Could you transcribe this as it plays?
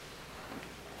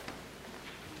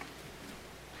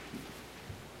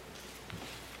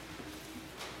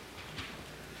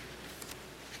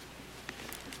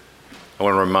I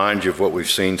want to remind you of what we've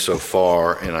seen so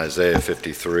far in Isaiah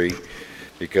 53,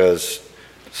 because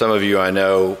some of you I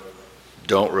know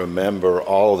don't remember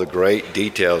all the great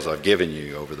details I've given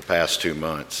you over the past 2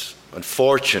 months.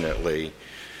 Unfortunately,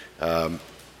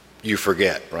 you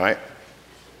forget, right?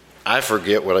 I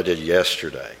forget what I did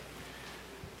yesterday.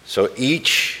 So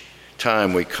each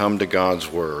time we come to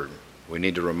God's Word, we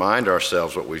need to remind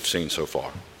ourselves what we've seen so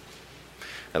far.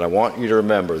 And I want you to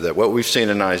remember that what we've seen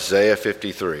in Isaiah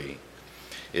 53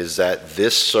 is that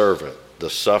this servant, the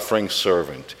suffering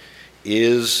servant,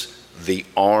 is the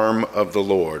arm of the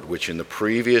Lord, which in the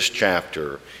previous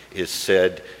chapter is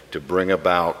said to bring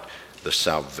about the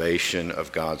salvation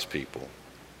of God's people.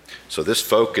 So this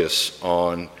focus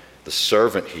on the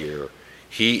servant here,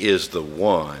 he is the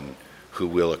one who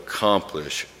will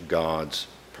accomplish God's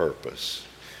purpose.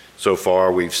 So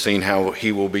far, we've seen how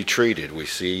he will be treated. We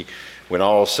see when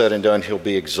all is said and done, he'll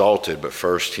be exalted, but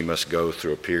first he must go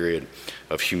through a period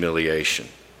of humiliation.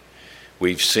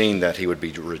 We've seen that he would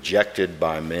be rejected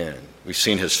by men. We've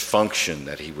seen his function,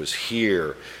 that he was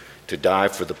here to die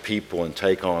for the people and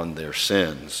take on their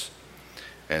sins.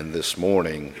 And this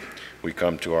morning, we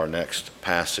come to our next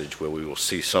passage where we will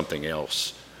see something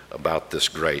else about this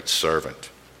great servant.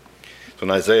 So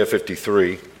in Isaiah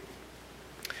 53,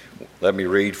 let me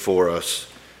read for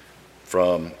us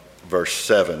from verse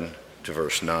 7 to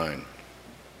verse 9.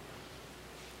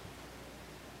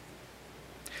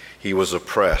 He was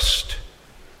oppressed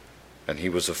and he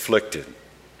was afflicted,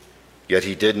 yet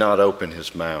he did not open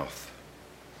his mouth.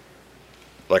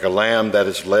 Like a lamb that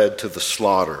is led to the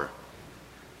slaughter,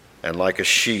 and like a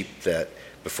sheep that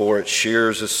before its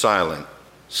shears is silent,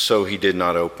 so he did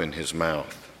not open his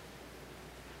mouth.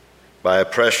 By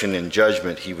oppression and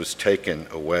judgment he was taken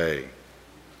away.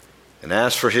 And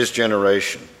as for his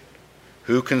generation,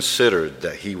 who considered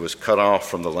that he was cut off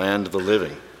from the land of the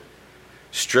living,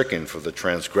 stricken for the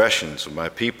transgressions of my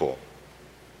people?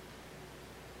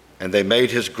 And they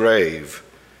made his grave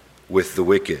with the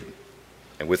wicked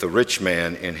and with a rich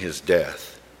man in his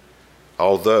death,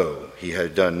 although he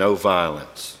had done no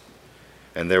violence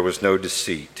and there was no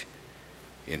deceit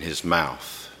in his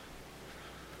mouth.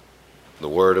 The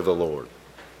word of the Lord.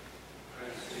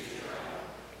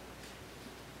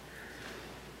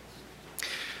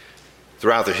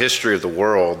 Throughout the history of the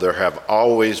world, there have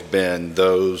always been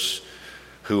those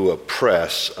who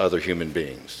oppress other human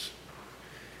beings.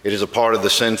 It is a part of the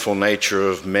sinful nature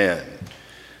of men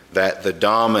that the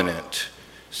dominant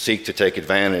seek to take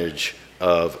advantage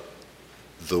of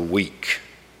the weak.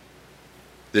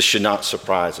 This should not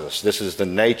surprise us. This is the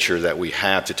nature that we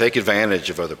have, to take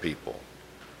advantage of other people.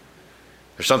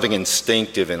 There's something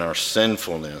instinctive in our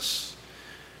sinfulness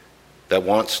that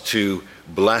wants to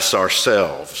bless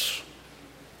ourselves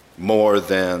more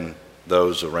than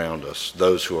those around us,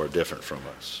 those who are different from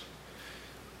us.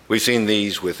 We've seen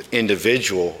these with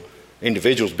individuals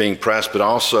being pressed, but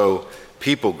also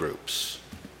people groups.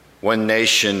 One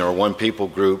nation or one people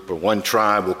group or one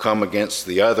tribe will come against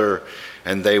the other,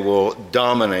 and they will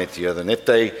dominate the other. And if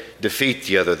they defeat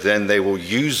the other, then they will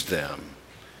use them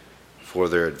for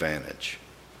their advantage.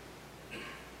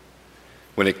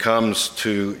 When it comes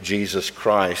to Jesus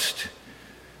Christ,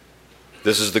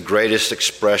 this is the greatest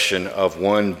expression of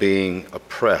one being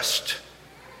oppressed,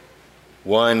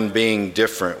 one being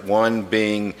different, one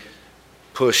being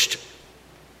pushed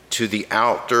to the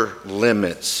outer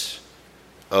limits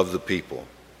of the people.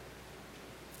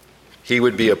 He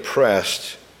would be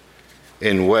oppressed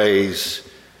in ways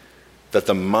that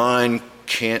the mind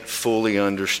can't fully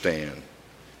understand,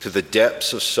 to the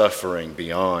depths of suffering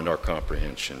beyond our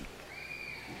comprehension.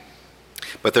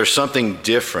 But there's something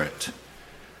different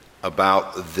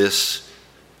about this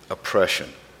oppression.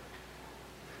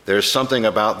 There's something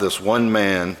about this one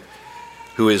man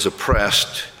who is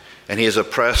oppressed, and he is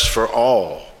oppressed for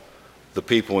all the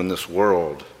people in this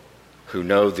world who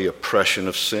know the oppression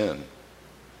of sin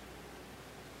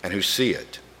and who see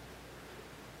it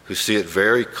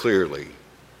very clearly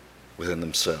within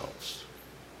themselves.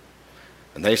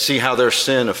 And they see how their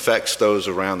sin affects those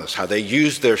around us, how they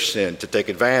use their sin to take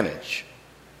advantage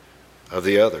of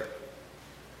the other.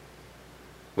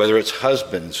 Whether it's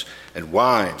husbands and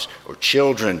wives, or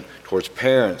children towards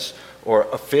parents, or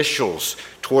officials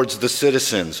towards the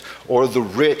citizens, or the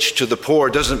rich to the poor,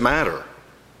 it doesn't matter.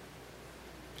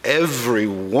 Every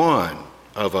one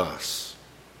of us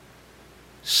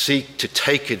seek to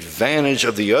take advantage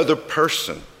of the other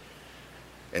person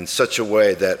in such a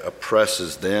way that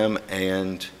oppresses them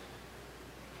and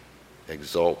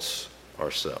exalts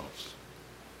ourselves.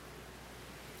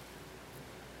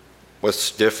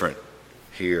 What's different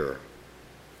here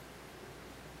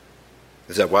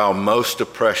is that while most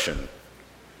oppression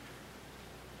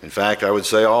In fact, I would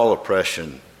say all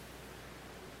oppression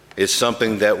is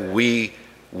something that we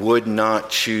would not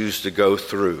choose to go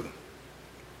through.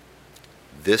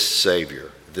 This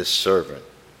Savior, this servant,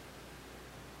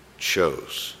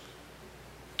 chose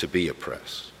to be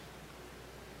oppressed.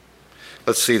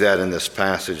 Let's see that in this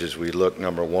passage as we look,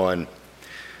 number one,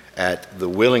 at the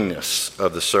willingness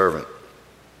of the servant.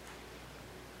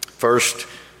 First,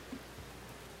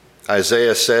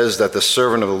 Isaiah says that the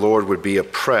servant of the Lord would be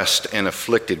oppressed and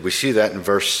afflicted. We see that in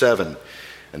verse 7.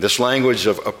 And this language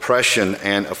of oppression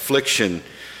and affliction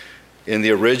in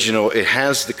the original, it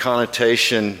has the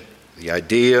connotation, the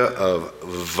idea of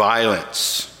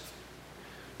violence.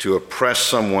 To oppress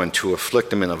someone, to afflict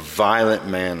them in a violent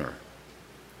manner.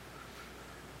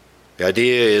 The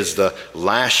idea is the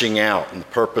lashing out and the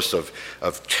purpose of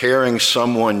tearing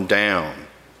someone down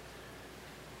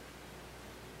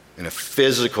in a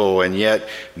physical and yet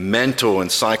mental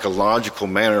and psychological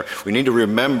manner. We need to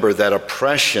remember that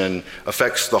oppression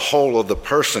affects the whole of the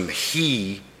person.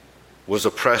 He was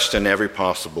oppressed in every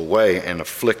possible way and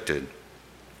afflicted.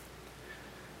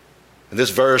 And this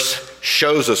verse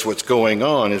shows us what's going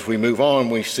on. As we move on,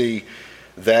 we see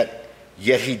that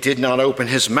yet he did not open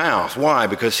his mouth. Why?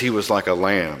 Because he was like a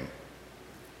lamb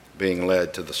being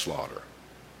led to the slaughter.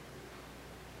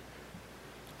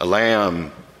 A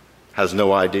lamb has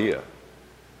no idea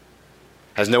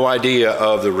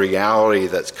of the reality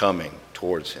that's coming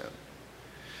towards him.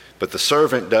 But the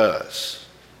servant does.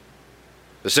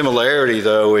 The similarity,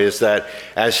 though, is that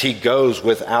as he goes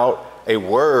without a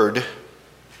word,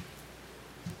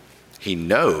 he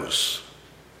knows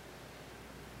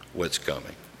what's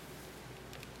coming.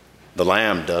 The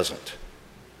lamb doesn't.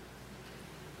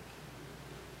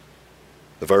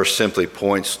 The verse simply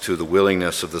points to the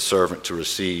willingness of the servant to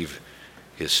receive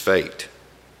his fate.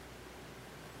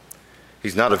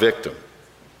 He's not a victim.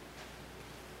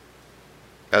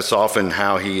 That's often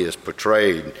how he is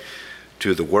portrayed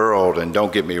to the world, and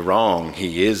don't get me wrong,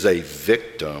 he is a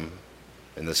victim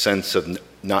in the sense of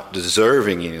not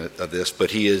deserving any of this,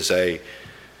 but he is an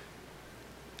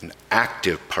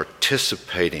active,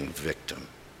 participating victim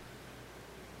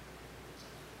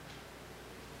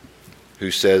who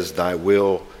says, "Thy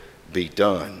will be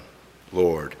done,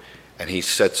 Lord," and he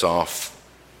sets off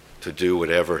to do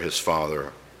whatever his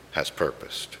Father has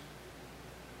purposed.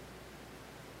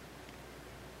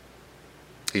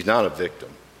 He's not a victim.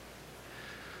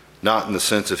 Not in the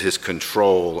sense of his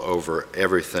control over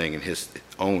everything in his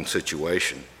own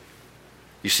situation.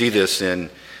 You see this in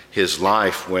his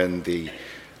life when the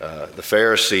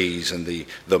Pharisees and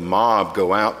the mob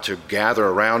go out to gather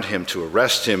around him to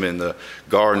arrest him in the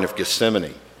Garden of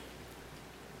Gethsemane.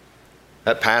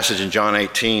 That passage in John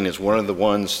 18 is one of the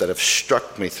ones that have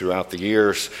struck me throughout the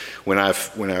years. When I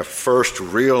first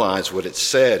realized what it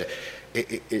said,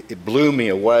 it blew me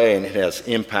away, and it has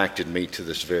impacted me to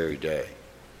this very day.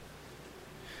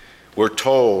 We're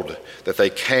told that they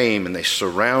came and they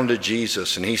surrounded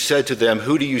Jesus, and he said to them,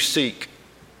 "Who do you seek?"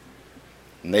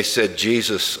 And they said,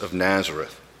 "Jesus of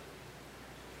Nazareth."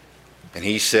 And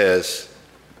he says,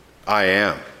 "I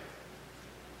am."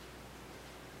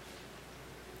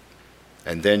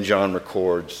 And then John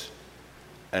records,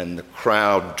 and the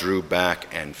crowd drew back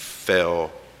and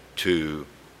fell to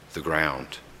the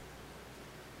ground.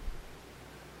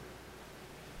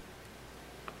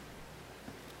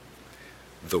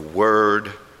 The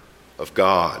Word of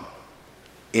God,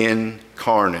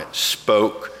 incarnate,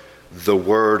 spoke the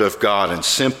Word of God and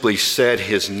simply said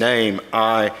his name,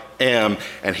 "I am,"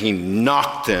 and he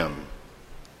knocked them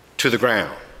to the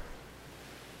ground.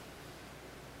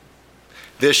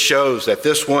 This shows that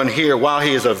this one here, while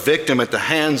he is a victim at the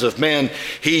hands of men,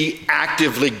 he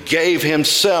actively gave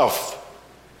himself.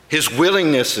 His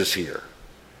willingness is here.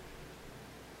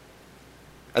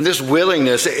 And this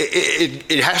willingness,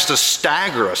 it has to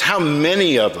stagger us. How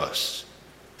many of us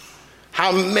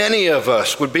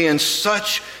would be in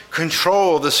such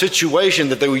control of the situation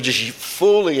that we just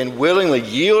fully and willingly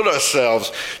yield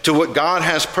ourselves to what God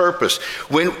has purposed?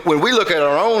 When we look at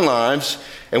our own lives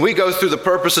and we go through the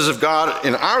purposes of God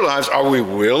in our lives, are we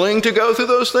willing to go through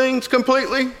those things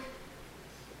completely?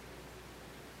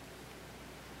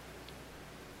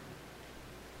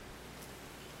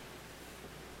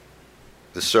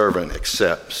 The servant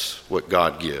accepts what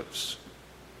God gives.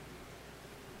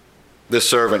 This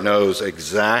servant knows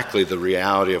exactly the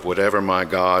reality of whatever my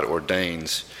God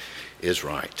ordains is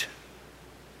right.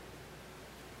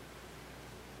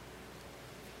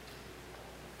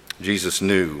 Jesus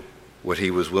knew what he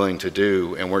was willing to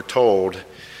do, and we're told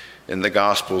in the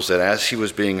Gospels that as he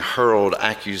was being hurled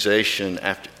accusation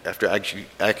after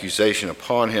accusation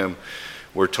upon him,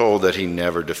 we're told that he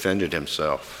never defended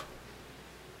himself.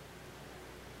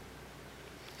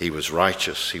 He was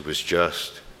righteous. He was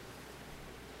just.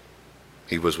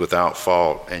 He was without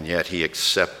fault, and yet he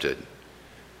accepted.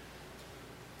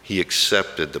 He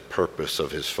accepted the purpose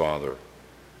of his Father.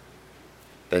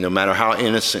 That no matter how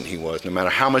innocent he was, no matter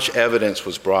how much evidence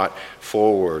was brought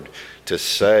forward to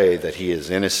say that he is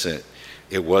innocent,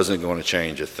 it wasn't going to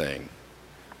change a thing.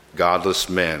 Godless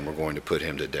men were going to put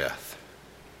him to death.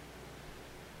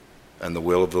 And the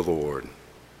will of the Lord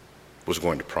was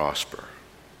going to prosper.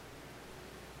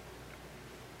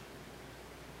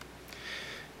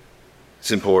 It's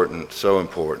important, so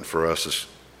important for us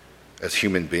as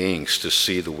human beings to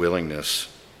see the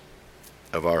willingness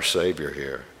of our Savior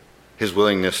here. His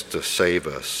willingness to save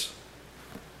us.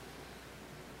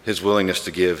 His willingness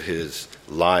to give his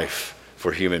life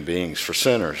for human beings, for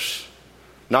sinners,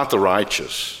 not the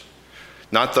righteous,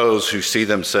 not those who see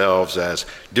themselves as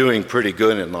doing pretty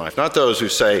good in life, not those who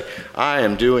say, I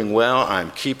am doing well, I'm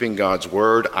keeping God's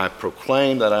word, I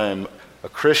proclaim that I am a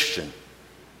Christian.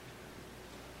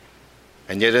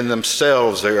 And yet in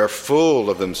themselves, they are full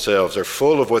of themselves. They're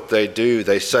full of what they do.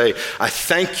 They say, I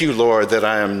thank you, Lord, that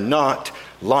I am not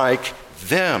like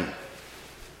them.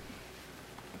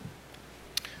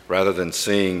 Rather than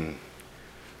seeing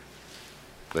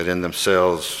that in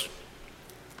themselves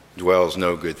dwells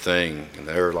no good thing. And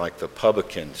they're like the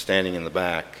publican standing in the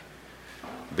back,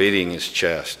 beating his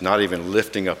chest, not even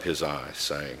lifting up his eyes,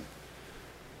 saying,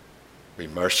 be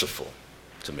merciful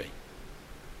to me.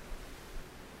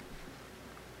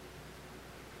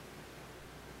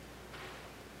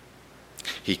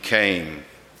 He came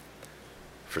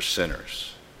for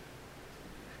sinners,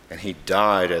 and he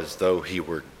died as though he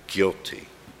were guilty,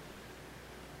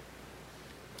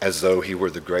 as though he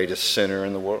were the greatest sinner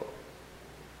in the world,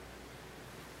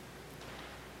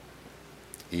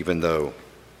 even though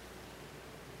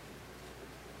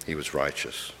he was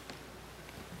righteous.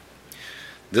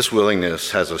 This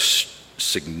willingness has a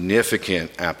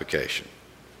significant application,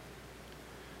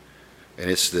 and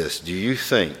it's this: do you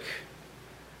think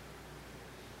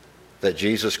that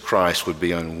Jesus Christ would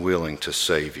be unwilling to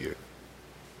save you?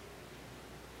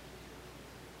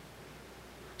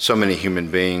 So many human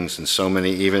beings and so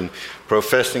many even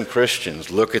professing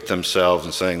Christians look at themselves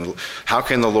and saying, how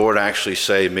can the Lord actually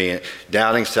save me?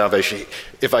 Doubting salvation.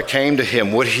 If I came to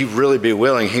him, would he really be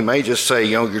willing? He may just say,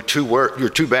 you're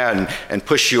too bad and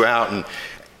push you out.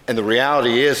 And the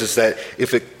reality is that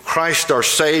if Christ our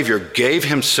Savior gave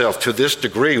himself to this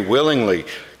degree willingly,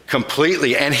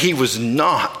 completely, and he was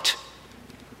not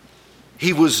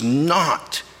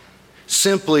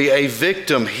simply a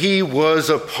victim. He was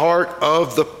a part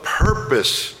of the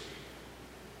purpose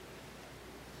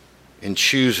in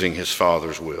choosing his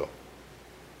Father's will.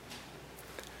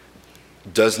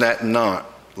 Does that not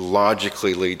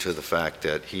logically lead to the fact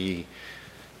that he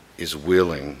is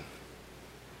willing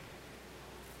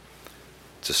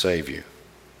to save you?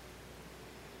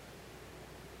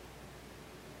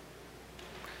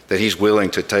 That he's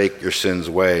willing to take your sins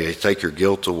away, to take your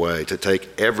guilt away, to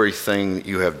take everything that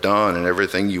you have done and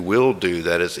everything you will do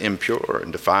that is impure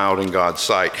and defiled in God's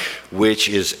sight, which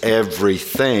is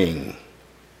everything.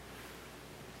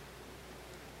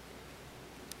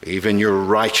 Even your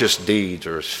righteous deeds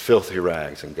are as filthy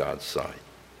rags in God's sight.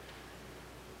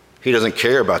 He doesn't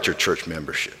care about your church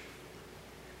membership.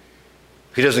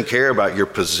 He doesn't care about your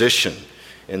position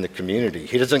in the community.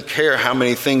 He doesn't care how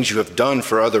many things you have done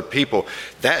for other people.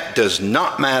 That does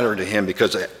not matter to him,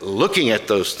 because looking at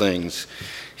those things,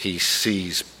 he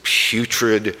sees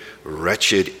putrid,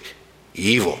 wretched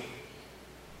evil.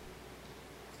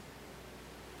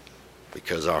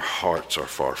 Because our hearts are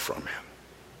far from him.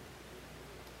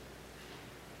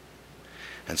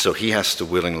 And so he has to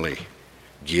willingly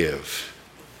give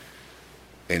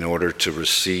in order to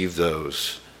receive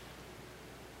those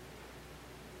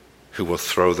who will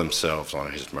throw themselves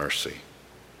on his mercy.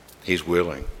 He's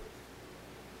willing.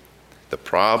 The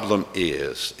problem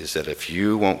is that if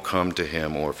you won't come to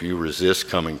him, or if you resist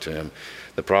coming to him,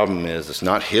 the problem is it's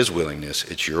not his willingness,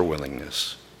 it's your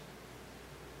willingness.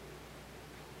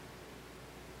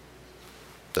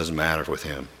 Doesn't matter with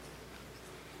him.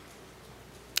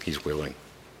 He's willing.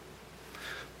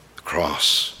 The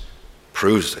cross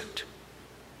proves it.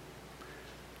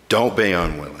 Don't be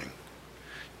unwilling.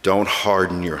 Don't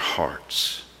harden your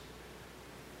hearts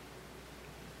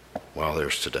while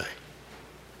there's today.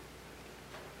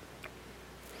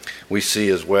 We see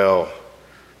as well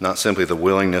not simply the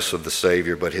willingness of the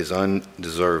Savior, but his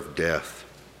undeserved death.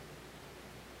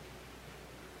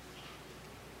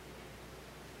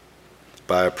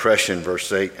 By oppression,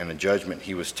 verse 8, and a judgment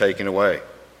he was taken away.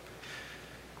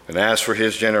 And as for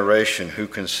his generation, who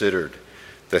considered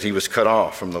that he was cut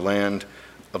off from the land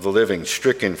of the living,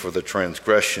 stricken for the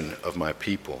transgression of my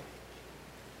people.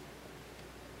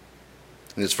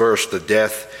 In this verse, the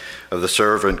death of the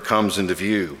servant comes into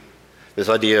view. This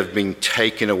idea of being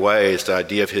taken away is the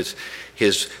idea of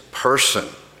his person.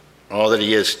 All that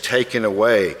he is taken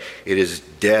away, it is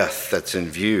death that's in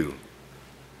view.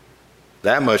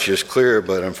 That much is clear,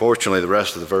 but unfortunately the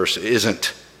rest of the verse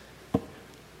isn't.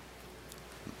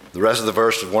 The rest of the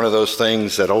verse is one of those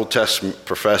things that Old Testament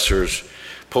professors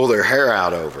pull their hair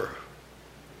out over,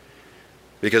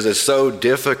 because it's so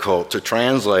difficult to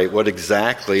translate what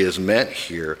exactly is meant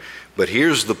here. But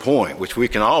here's the point, which we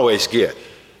can always get.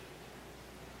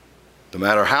 No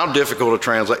matter how difficult to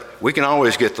translate, we can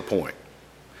always get the point.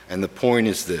 And the point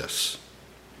is this: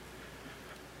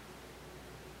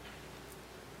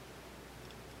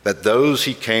 that those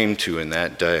he came to in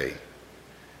that day,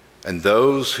 and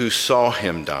those who saw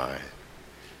him die,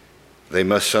 they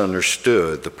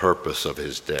misunderstood the purpose of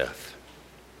his death.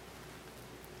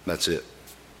 That's it.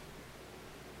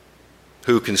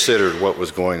 Who considered what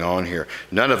was going on here?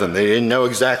 None of them. They didn't know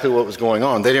exactly what was going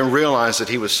on. They didn't realize that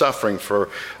he was suffering for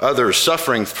others,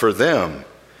 suffering for them.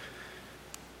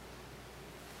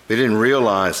 They didn't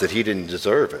realize that he didn't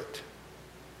deserve it.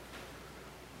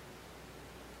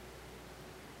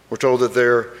 We're told that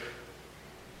there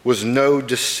was no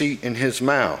deceit in his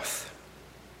mouth.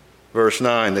 Verse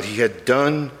 9, that he had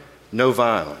done no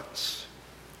violence.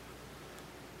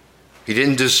 He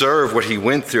didn't deserve what he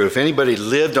went through. If anybody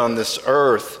lived on this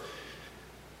earth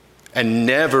and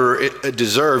never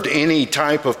deserved any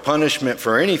type of punishment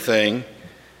for anything,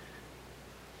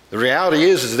 the reality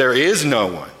is there is no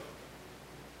one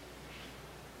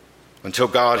until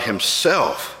God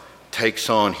himself takes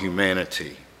on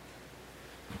humanity.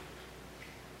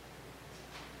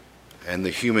 And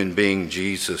the human being,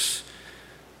 Jesus,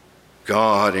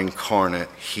 God incarnate,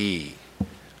 he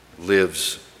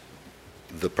lives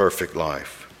the perfect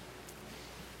life.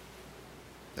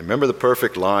 Remember, the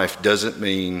perfect life doesn't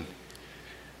mean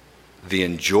the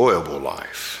enjoyable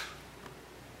life.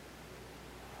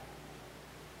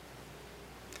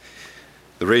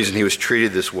 The reason he was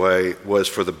treated this way was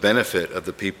for the benefit of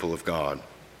the people of God.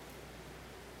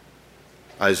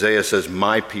 Isaiah says,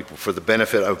 my people, for the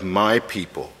benefit of my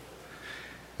people.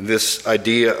 And this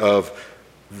idea of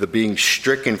the being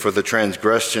stricken for the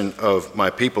transgression of my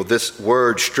people. This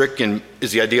word stricken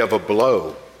is the idea of a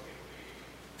blow.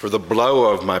 For the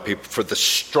blow of my people, for the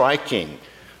striking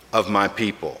of my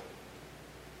people,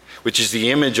 which is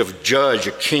the image of a judge,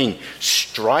 a king,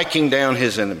 striking down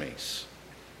his enemies.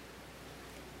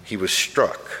 He was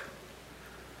struck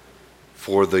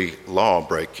for the law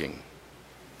breaking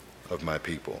of my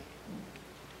people.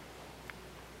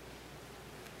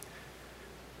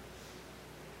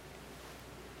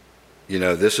 You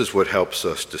know, this is what helps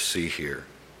us to see here,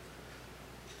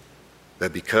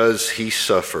 that because he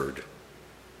suffered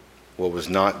what was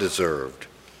not deserved,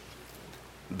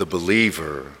 the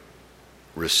believer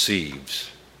receives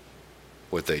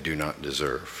what they do not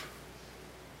deserve.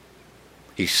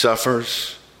 He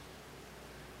suffers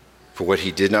for what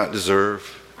he did not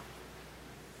deserve,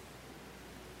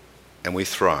 and we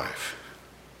thrive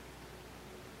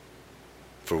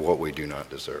for what we do not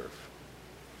deserve.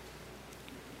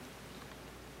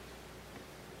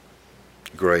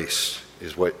 Grace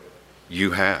is what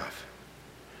you have.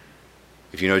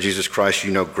 If you know Jesus Christ,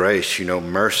 you know grace, you know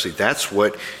mercy. That's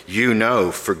what you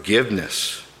know,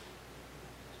 forgiveness.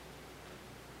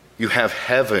 You have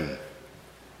heaven.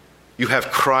 You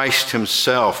have Christ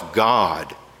himself,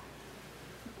 God,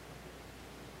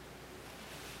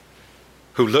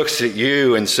 who looks at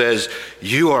you and says,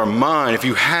 you are mine. If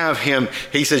you have him,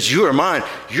 he says, you are mine.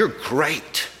 You're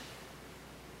great.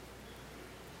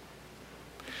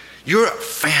 You're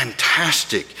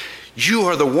fantastic. You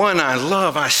are the one I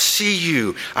love. I see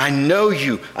you. I know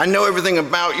you. I know everything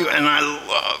about you, and I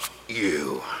love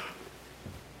you.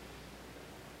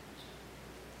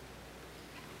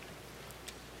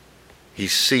 He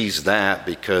sees that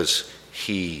because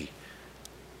he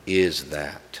is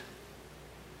that.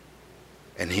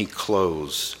 And he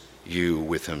clothes you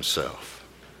with himself.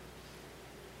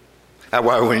 That's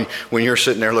why when you're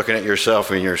sitting there looking at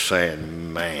yourself and you're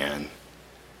saying, man,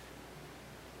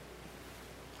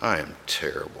 I am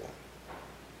terrible.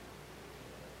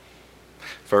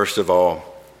 First of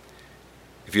all,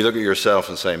 if you look at yourself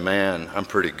and say, man, I'm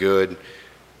pretty good,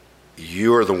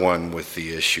 you're the one with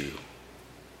the issue.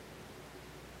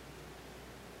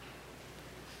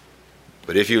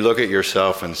 But if you look at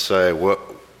yourself and say,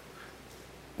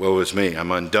 woe is me,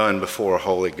 I'm undone before a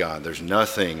holy God.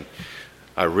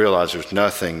 I realize there's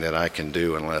nothing that I can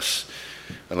do unless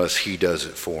he does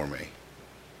it for me.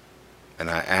 And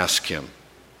I ask him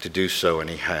to do so, and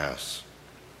he has.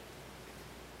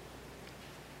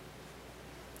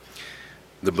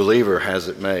 The believer has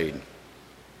it made.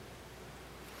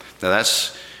 Now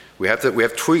we have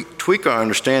to tweak our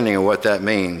understanding of what that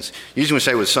means. Usually when we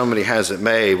say when somebody has it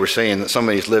made, we're saying that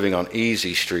somebody's living on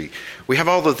easy street. We have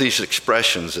all of these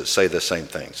expressions that say the same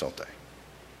things, don't they?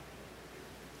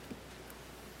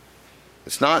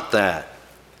 It's not that.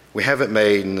 We have it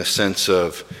made in the sense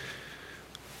of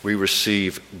we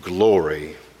receive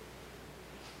glory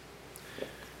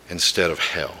instead of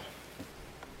hell.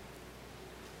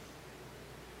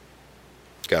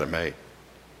 Got it made.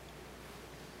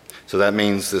 So that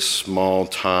means this small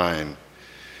time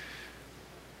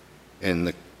in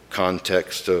the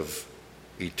context of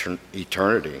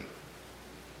eternity,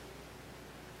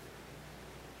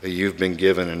 that you've been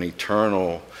given an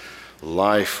eternal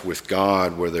life with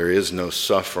God where there is no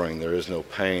suffering, there is no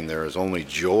pain, there is only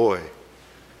joy.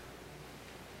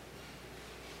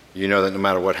 You know that no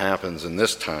matter what happens in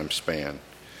this time span,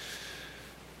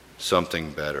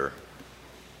 something better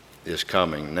is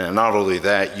coming. Now, not only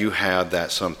that, you have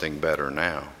that something better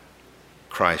now.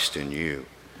 Christ in you,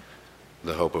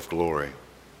 the hope of glory.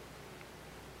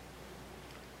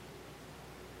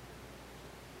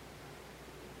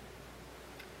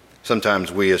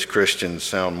 Sometimes we as Christians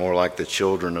sound more like the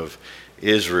children of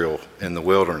Israel in the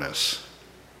wilderness.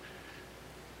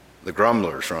 The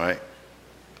grumblers, right?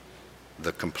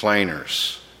 The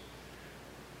complainers.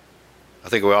 I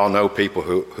think we all know people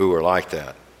who are like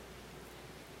that.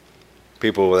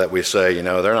 People that we say,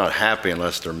 they're not happy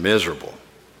unless they're miserable.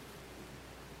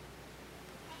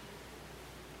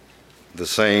 The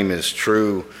same is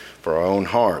true for our own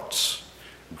hearts.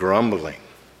 Grumbling.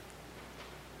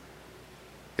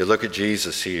 You look at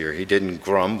Jesus here. He didn't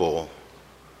grumble.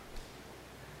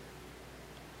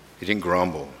 He didn't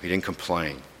grumble. He didn't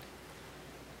complain.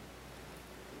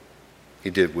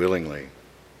 He did willingly.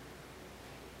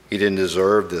 He didn't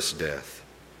deserve this death.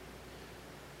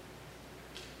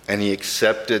 And he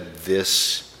accepted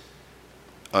this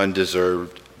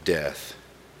undeserved death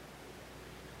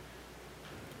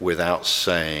without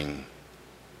saying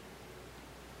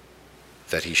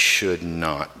that he should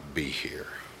not be here.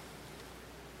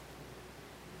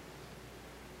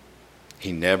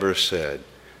 He never said,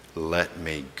 "Let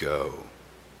me go."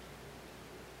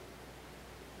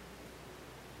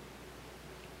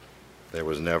 There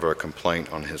was never a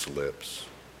complaint on his lips.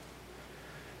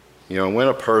 When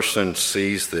a person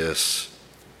sees this,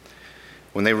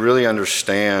 when they really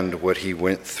understand what he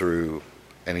went through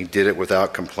and he did it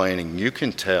without complaining, you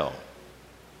can tell.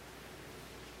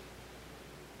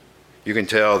 You can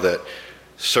tell that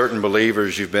certain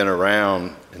believers you've been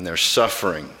around and they're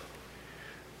suffering.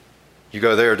 You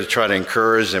go there to try to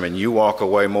encourage them and you walk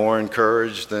away more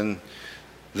encouraged than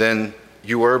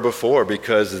you were before,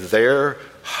 because their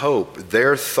hope,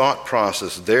 their thought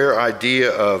process, their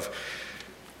idea of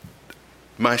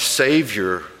my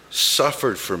Savior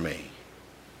suffered for me,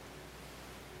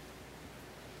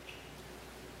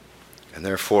 and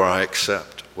therefore I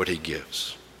accept what he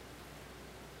gives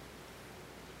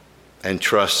and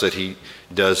trust that he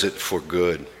does it for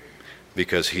good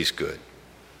because he's good.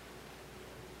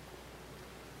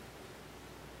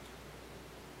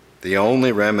 The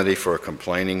only remedy for a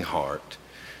complaining heart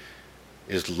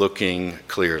is looking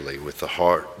clearly with the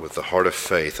heart of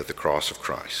faith at the cross of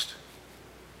Christ.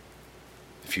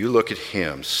 If you look at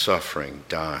him suffering,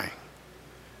 dying,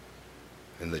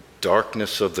 in the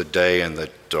darkness of the day and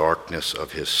the darkness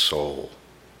of his soul,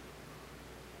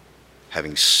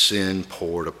 having sin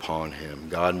poured upon him,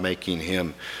 God making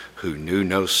him who knew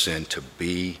no sin to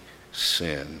be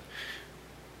sin,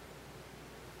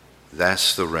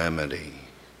 that's the remedy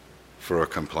for a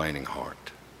complaining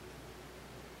heart.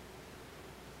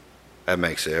 That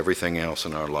makes everything else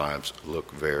in our lives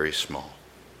look very small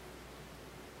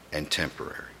and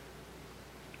temporary.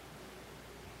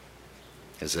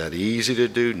 Is that easy to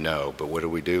do? No, but what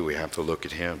do? We have to look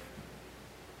at him.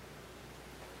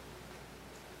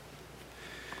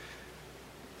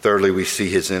 Thirdly, we see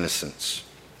his innocence.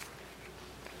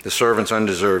 The servant's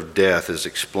undeserved death is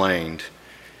explained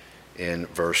in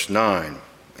verse 9,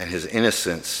 and his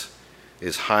innocence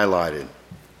is highlighted.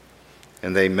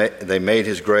 And they made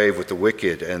his grave with the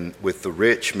wicked and with the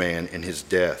rich man in his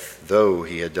death, though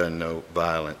he had done no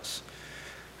violence,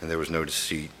 and there was no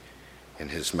deceit in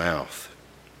his mouth.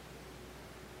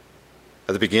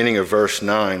 At the beginning of verse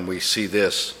 9, we see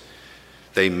this.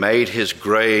 They made his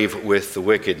grave with the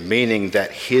wicked, meaning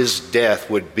that his death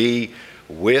would be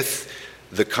with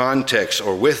the context,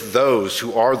 or with those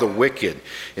who are the wicked.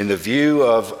 In the view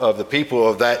of the people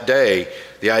of that day,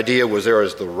 the idea was there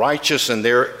is the righteous and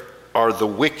there are the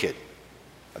wicked.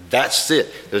 That's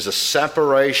it. There's a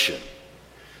separation.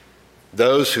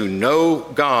 Those who know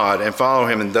God and follow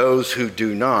him and those who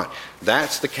do not.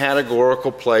 That's the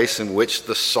categorical place in which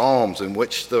the Psalms, in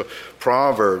which the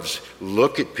Proverbs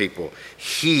look at people.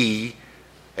 He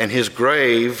and his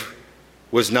grave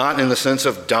was not in the sense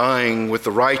of dying with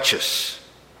the righteous.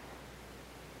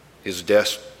 His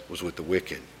death was with the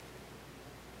wicked.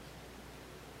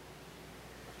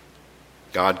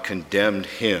 God condemned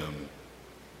him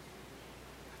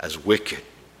as wicked,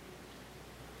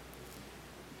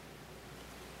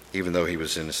 even though he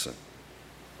was innocent.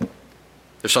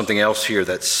 There's something else here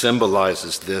that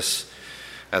symbolizes this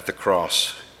at the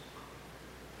cross.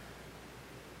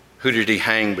 Who did he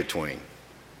hang between?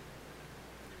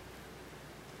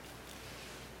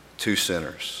 Two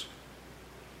sinners.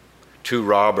 Two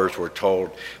robbers, we're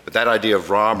told. But that idea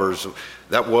of robbers,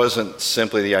 that wasn't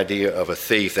simply the idea of a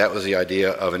thief. That was the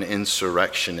idea of an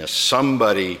insurrectionist.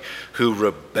 Somebody who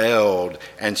rebelled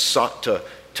and sought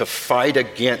to fight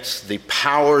against the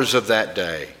powers of that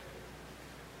day.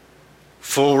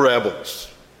 Full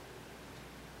rebels.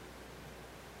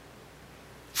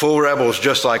 Full rebels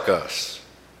just like us.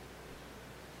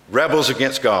 Rebels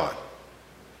against God.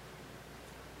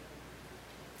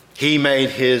 He made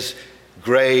his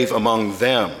grave among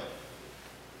them.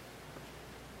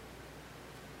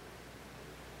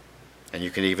 And you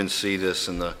can even see this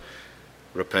in the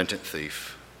repentant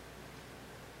thief.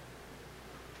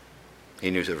 He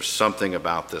knew there was something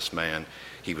about this man.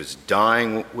 He was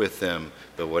dying with them,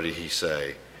 but what did he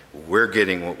say? We're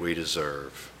getting what we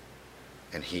deserve,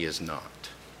 and he is not.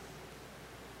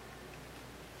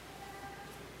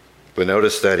 But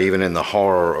notice that even in the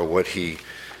horror of what he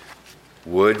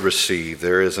would receive,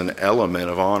 there is an element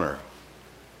of honor.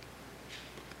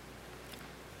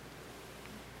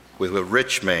 With a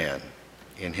rich man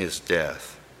in his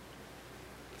death.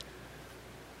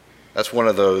 That's one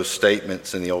of those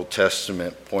statements in the Old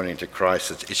Testament pointing to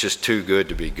Christ. It's just too good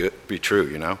to be true,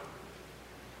 you know?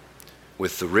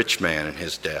 With the rich man in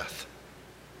his death.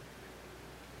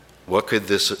 What could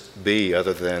this be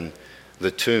other than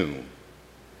the tomb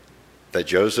that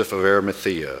Joseph of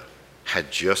Arimathea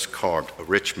had just carved, a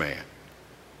rich man,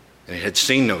 and he had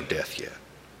seen no death yet.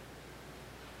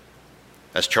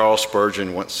 As Charles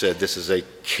Spurgeon once said, this is a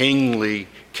kingly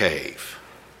cave.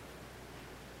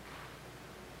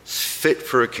 It's fit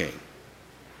for a king.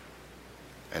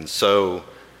 And so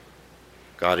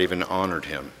God even honored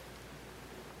him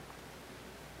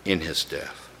in his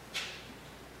death.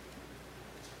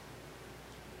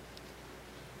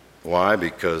 Why?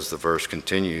 Because the verse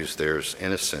continues, there's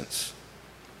innocence.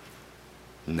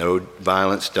 No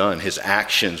violence done. His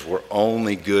actions were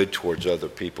only good towards other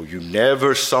people. You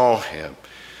never saw him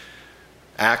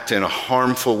act in a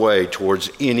harmful way towards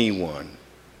anyone.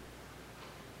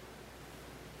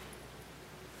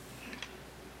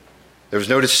 There was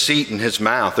no deceit in his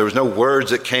mouth. There was no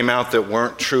words that came out that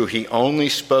weren't true. He only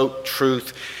spoke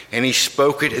truth, and he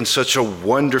spoke it in such a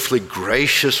wonderfully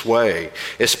gracious way,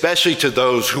 especially to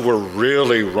those who were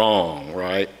really wrong,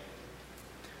 right?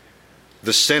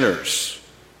 The sinners,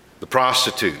 the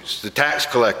prostitutes, the tax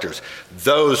collectors,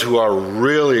 those who are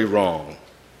really wrong.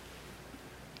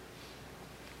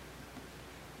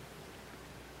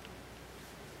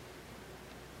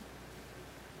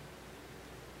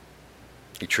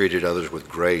 He treated others with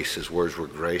grace. His words were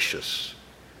gracious.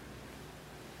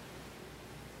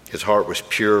 His heart was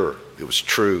pure. It was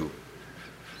true.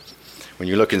 When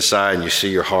you look inside and you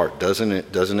see your heart, doesn't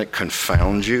it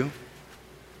confound you?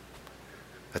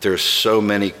 That there are so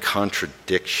many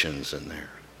contradictions in there.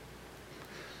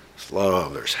 There's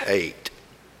love, there's hate.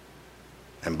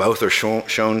 And both are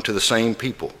shown to the same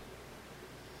people.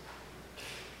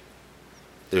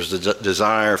 There's the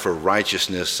desire for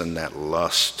righteousness and that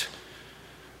lust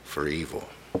for evil.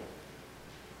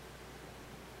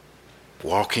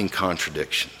 Walking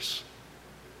contradictions.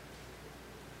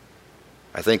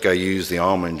 I think I used the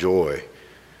Almond Joy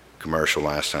commercial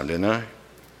last time, didn't I?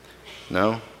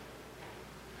 No?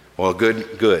 Well, good.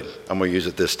 I'm going to use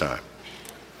it this time.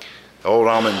 The old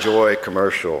Almond Joy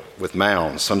commercial with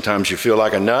Mounds. Sometimes you feel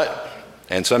like a nut,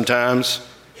 and sometimes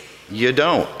you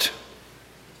don't.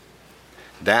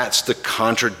 That's the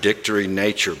contradictory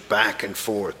nature, back and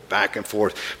forth, back and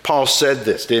forth. Paul said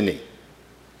this, didn't he?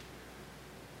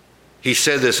 He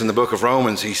said this in the book of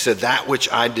Romans. He said, that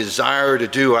which I desire to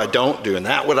do, I don't do. And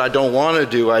that what I don't want to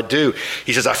do, I do.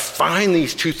 He says, I find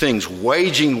these two things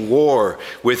waging war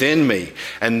within me.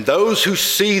 And those who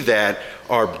see that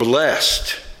are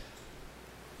blessed.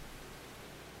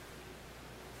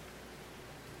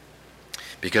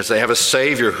 Because they have a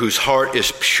Savior whose heart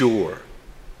is pure.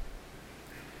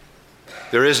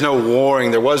 There is no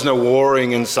warring. There was no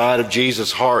warring inside of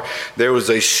Jesus' heart. There was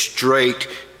a straight,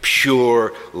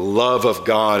 pure love of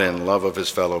God and love of his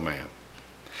fellow man.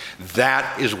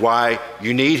 That is why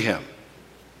you need him.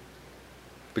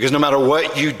 Because no matter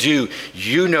what you do,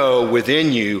 you know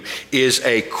within you is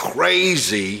a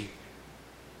crazy,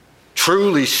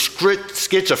 truly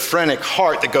schizophrenic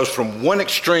heart that goes from one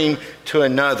extreme to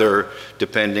another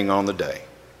depending on the day.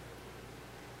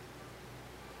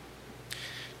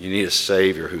 You need a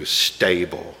Savior who's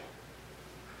stable,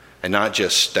 and not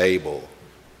just stable,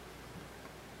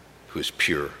 who's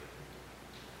pure.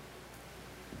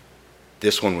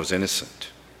 This one was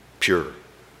innocent, pure.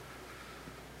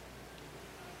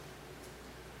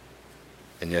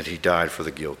 And yet he died for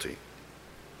the guilty.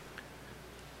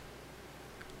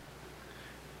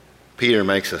 Peter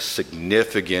makes a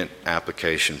significant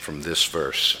application from this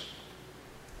verse.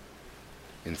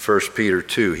 In 1 Peter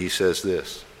 2, he says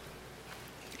this.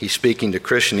 He's speaking to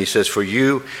Christian. He says, "For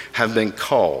you have been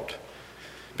called,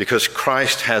 because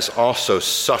Christ has also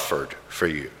suffered for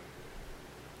you,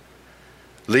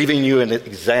 leaving you an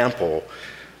example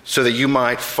so that you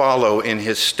might follow in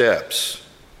his steps.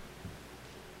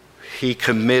 He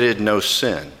committed no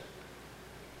sin,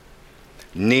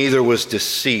 neither was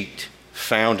deceit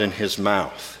found in his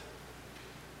mouth.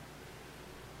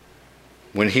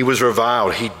 When he was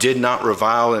reviled, he did not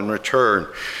revile in return.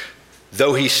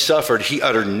 Though he suffered, he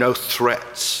uttered no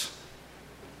threats,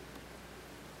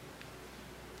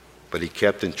 but he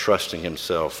kept entrusting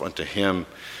himself unto him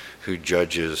who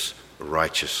judges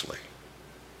righteously."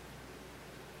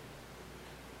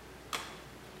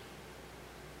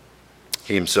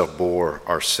 He himself bore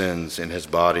our sins in his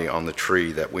body on the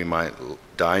tree, that we might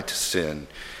die to sin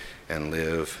and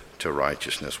live to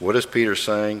righteousness. What is Peter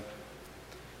saying?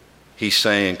 He's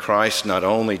saying Christ not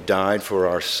only died for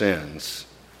our sins,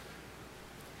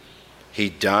 he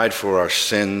died for our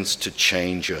sins to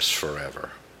change us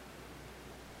forever,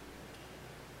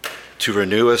 to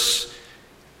renew us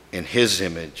in his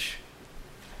image,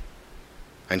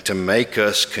 and to make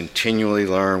us continually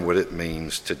learn what it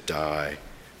means to die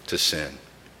to sin.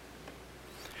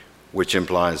 Which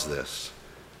implies this: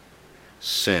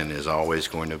 sin is always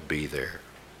going to be there.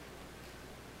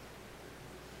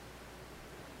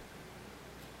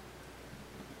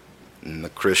 And the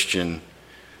Christian,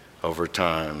 over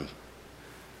time,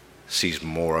 sees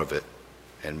more of it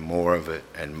and more of it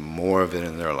and more of it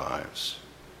in their lives.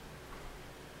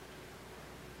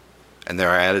 And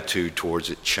their attitude towards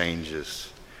it changes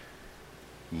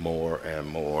more and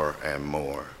more and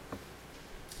more.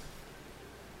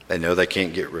 They know they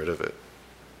can't get rid of it.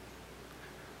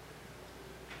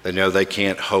 They know they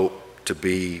can't hope to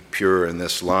be pure in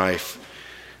this life,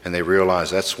 and they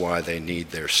realize that's why they need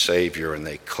their Savior, and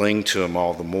they cling to him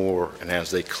all the more. And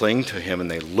as they cling to him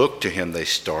and they look to him, they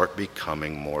start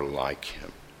becoming more like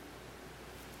him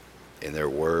in their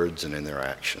words and in their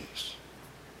actions.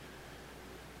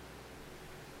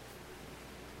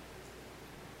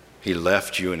 He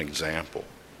left you an example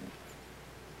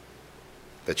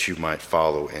that you might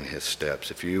follow in his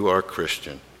steps. If you are a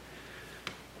Christian,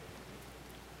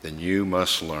 then you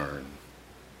must learn,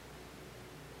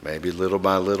 maybe little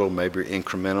by little, maybe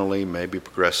incrementally, maybe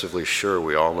progressively. Sure,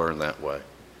 we all learn that way.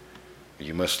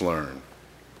 You must learn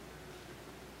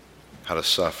how to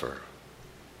suffer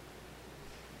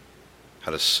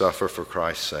for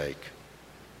Christ's sake,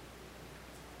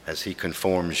 as he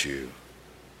conforms you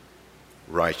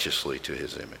righteously to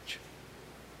his image.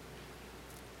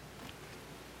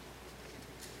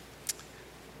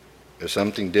 There's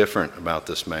something different about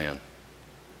this man.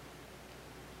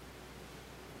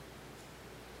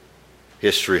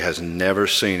 History has never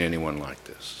seen anyone like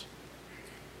this.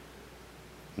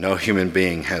 No human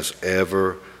being has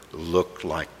ever looked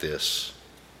like this,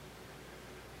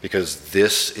 because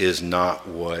this is not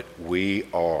what we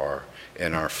are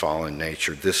in our fallen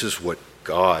nature. This is what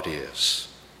God is.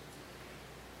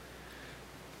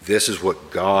 This is what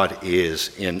God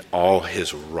is in all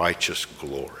his righteous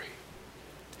glory.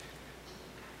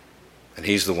 And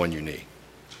he's the one you need.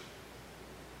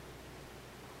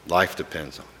 Life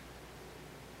depends on it.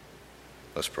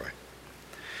 Let's pray.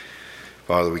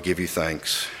 Father, we give you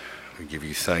thanks. We give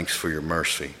you thanks for your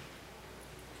mercy.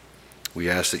 We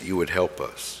ask that you would help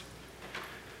us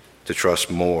to trust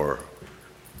more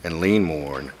and lean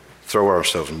more and throw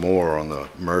ourselves more on the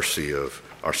mercy of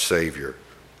our Savior,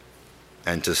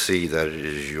 and to see that it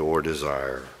is your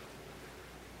desire,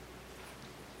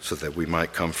 so that we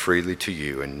might come freely to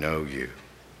you and know you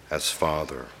as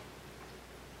Father.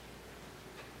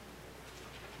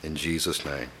 In Jesus'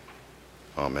 name,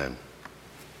 amen.